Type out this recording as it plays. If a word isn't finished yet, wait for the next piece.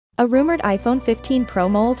A rumored iPhone 15 Pro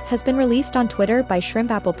mold has been released on Twitter by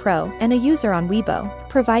Shrimp Apple Pro and a user on Weibo,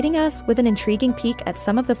 providing us with an intriguing peek at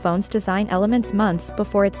some of the phone's design elements months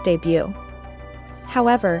before its debut.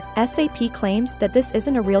 However, SAP claims that this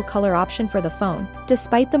isn't a real color option for the phone,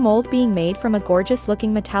 despite the mold being made from a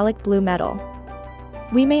gorgeous-looking metallic blue metal.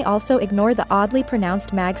 We may also ignore the oddly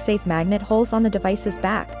pronounced MagSafe magnet holes on the device's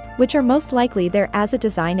back, which are most likely there as a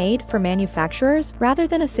design aid for manufacturers rather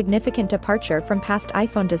than a significant departure from past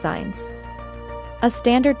iPhone designs. A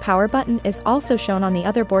standard power button is also shown on the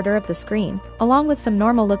other border of the screen, along with some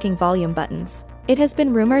normal-looking volume buttons. It has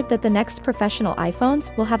been rumored that the next professional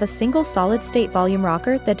iPhones will have a single solid-state volume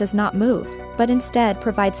rocker that does not move, but instead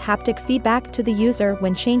provides haptic feedback to the user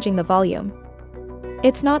when changing the volume.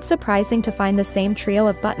 It's not surprising to find the same trio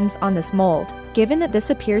of buttons on this mold, given that this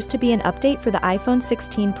appears to be an update for the iPhone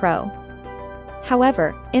 16 Pro.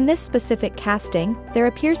 However, in this specific casting, there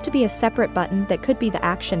appears to be a separate button that could be the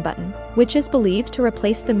action button, which is believed to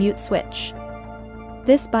replace the mute switch.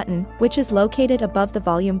 This button, which is located above the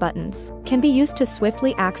volume buttons, can be used to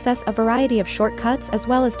swiftly access a variety of shortcuts as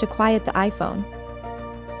well as to quiet the iPhone.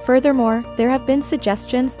 Furthermore, there have been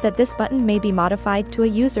suggestions that this button may be modified to a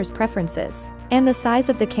user's preferences, and the size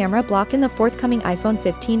of the camera block in the forthcoming iPhone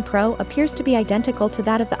 15 Pro appears to be identical to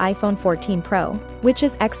that of the iPhone 14 Pro, which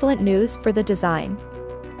is excellent news for the design.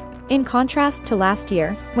 In contrast to last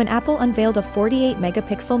year, when Apple unveiled a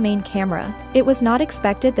 48-megapixel main camera, it was not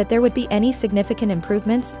expected that there would be any significant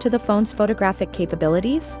improvements to the phone's photographic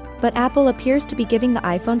capabilities, but Apple appears to be giving the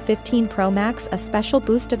iPhone 15 Pro Max a special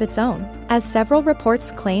boost of its own, as several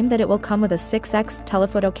reports claim that it will come with a 6x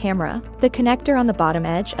telephoto camera. The connector on the bottom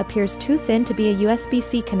edge appears too thin to be a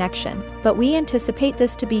USB-C connection, but we anticipate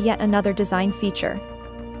this to be yet another design feature.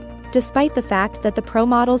 Despite the fact that the Pro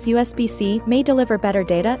model's USB-C may deliver better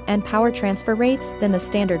data and power transfer rates than the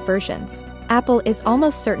standard versions, Apple is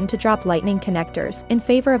almost certain to drop Lightning connectors in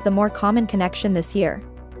favor of the more common connection this year.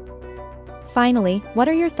 Finally, what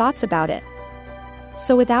are your thoughts about it?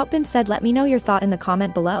 So without being said, let me know your thought in the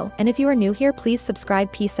comment below, and if you are new here, please subscribe.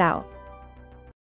 Peace out.